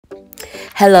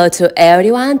Hello to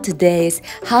everyone, today's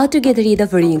how to get rid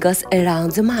of wrinkles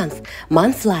around the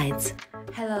month lines.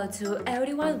 Hello to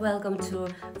everyone, welcome to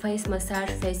face massage,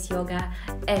 face yoga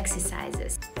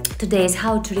exercises. Today's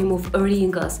how to remove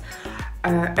wrinkles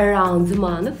around the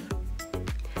mouth,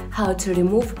 how to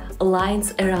remove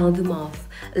lines around the mouth.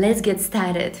 Let's get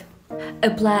started.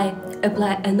 Apply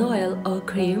an oil or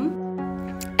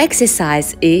cream.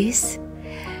 Exercise is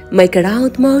make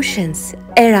round motions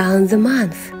around the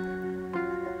mouth.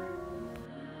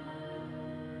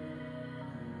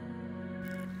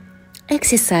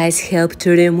 Exercise helps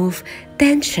to remove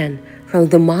tension from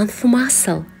the mouth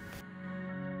muscle.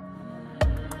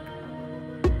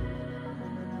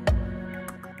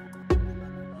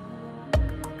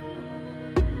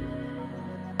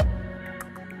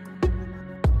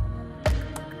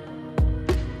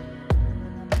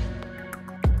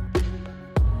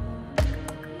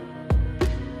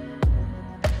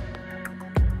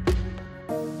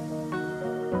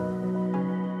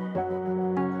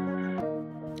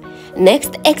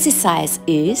 Next exercise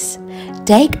is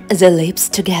take the lips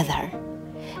together.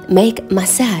 Make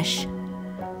massage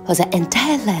for the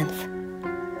entire length.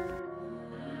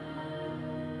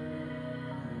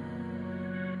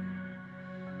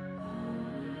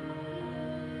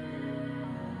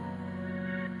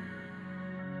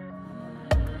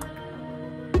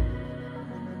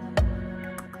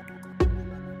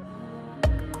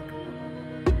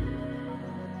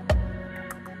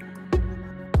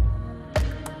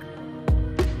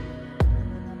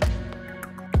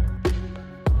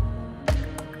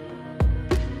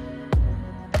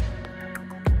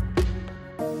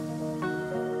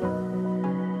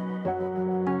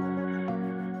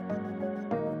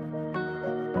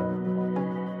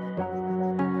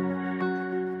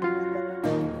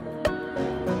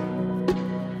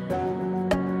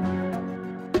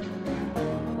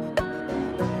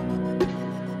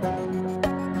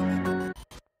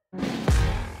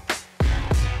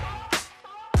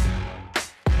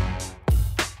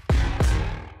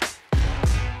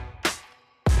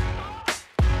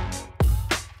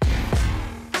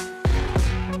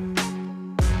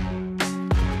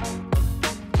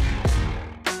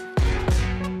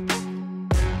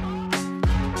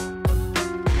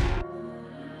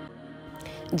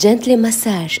 Gently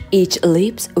massage each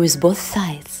lips with both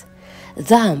sides.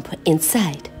 Thumb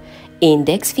inside,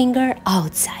 index finger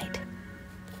outside.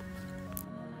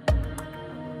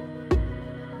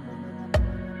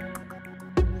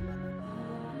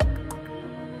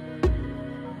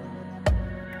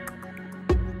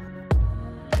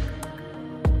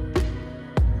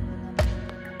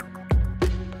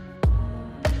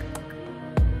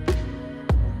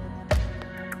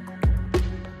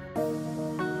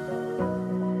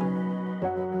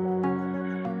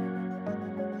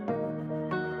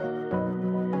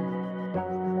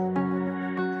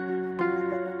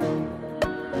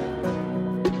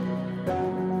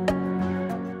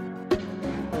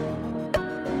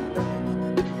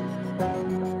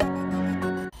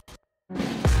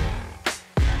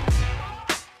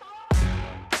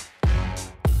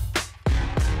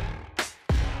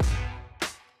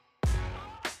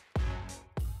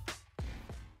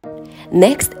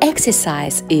 Next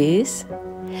exercise is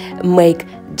make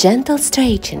gentle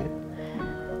stretching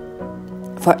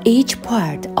for each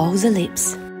part of the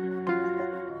lips.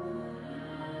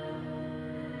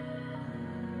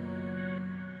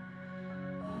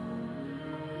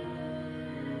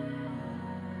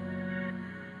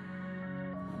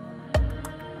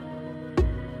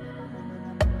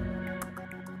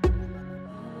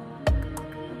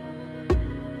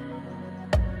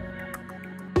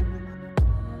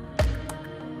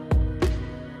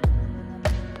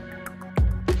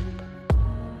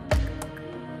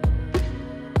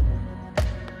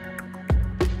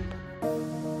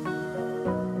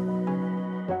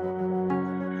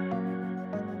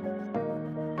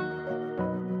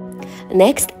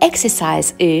 Next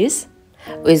exercise is,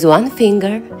 with one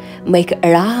finger, make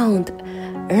a round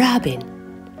rubbing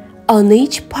on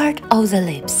each part of the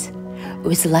lips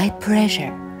with light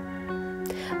pressure.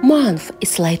 Mouth is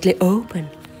slightly open.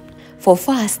 For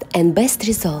fast and best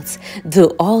results, do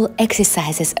all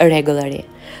exercises regularly,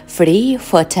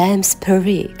 3-4 times per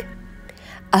week.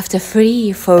 After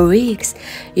 3-4 weeks,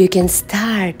 you can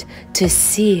start to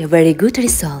see very good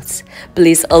results.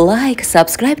 Please like,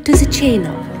 subscribe to the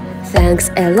channel. Thanks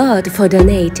a lot for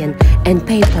donating and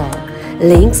PayPal.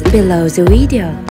 Links below the video.